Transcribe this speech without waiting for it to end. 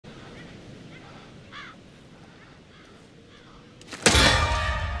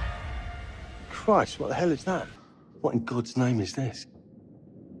Christ, what the hell is that? What in God's name is this?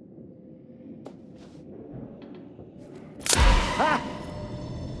 Ah!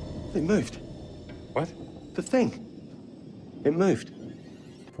 It moved. What? The thing. It moved.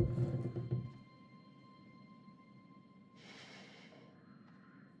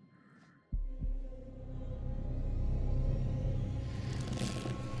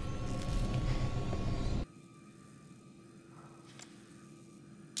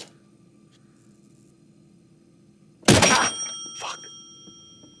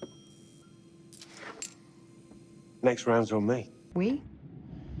 Next round's on me. We?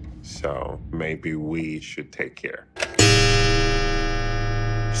 So maybe we should take care.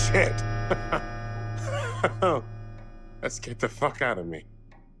 Shit! Let's get the fuck out of me.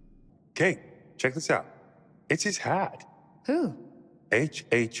 Kate, check this out. It's his hat. Who?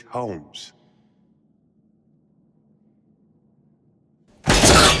 H.H. Holmes.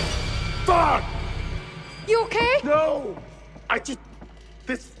 Fuck! You okay? No!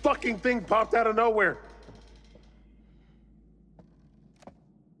 This fucking thing popped out of nowhere.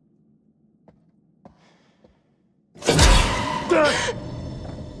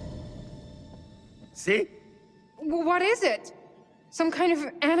 See? What is it? Some kind of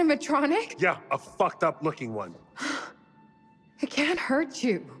animatronic? Yeah, a fucked up looking one. It can't hurt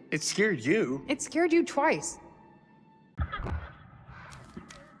you. It scared you. It scared you twice.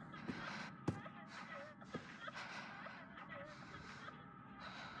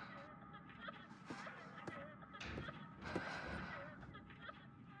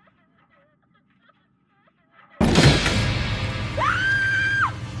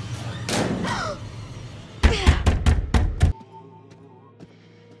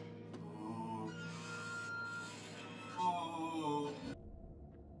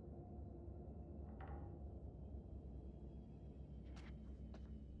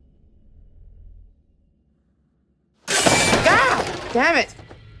 Damn it!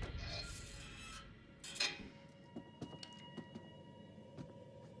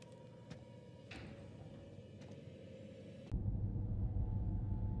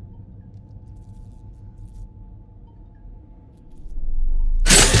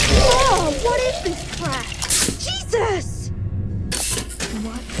 Whoa! What is this crap? Jesus!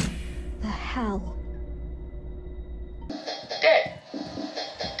 What the hell? Dead.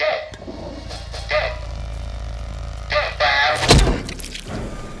 Dead. Dead.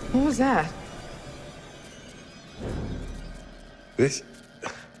 What was that? This?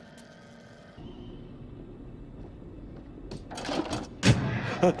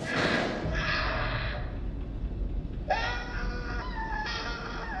 What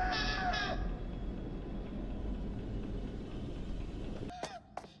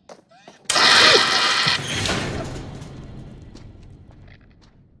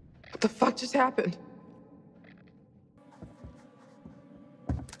the fuck just happened?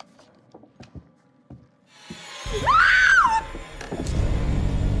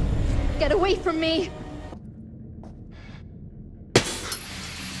 Get away from me!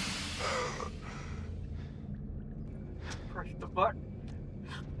 Press the button.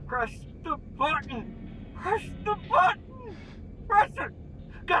 Press the button. Press the button. Press it.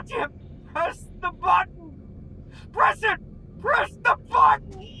 Goddamn. Press the button. Press it. Press the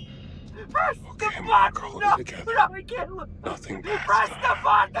button. Press the button. We're holding together. No, we can't look. Nothing bad. Press the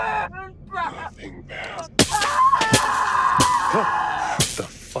button. Nothing bad. Ah! What the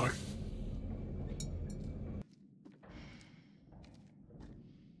fuck?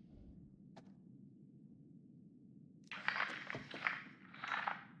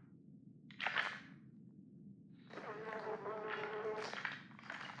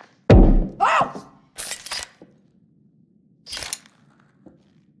 Oh!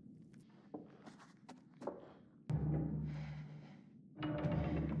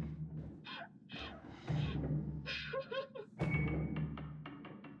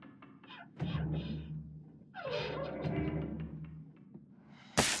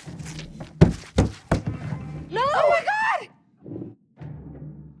 No! Oh my God!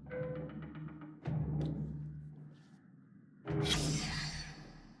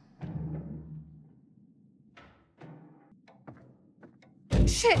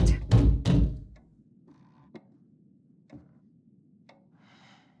 Shit!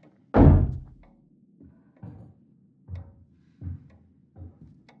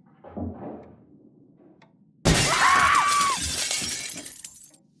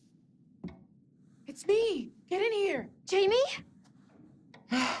 It's me! Get in here! Jamie?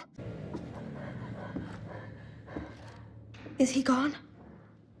 Is he gone?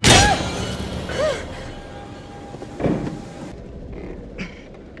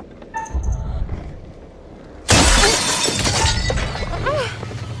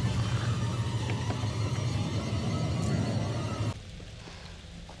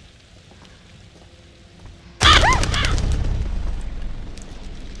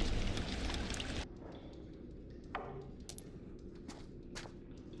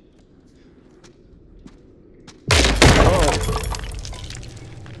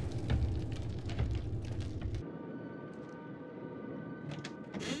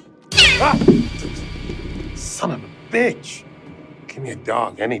 Son of a bitch. Give me a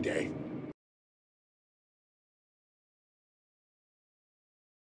dog any day.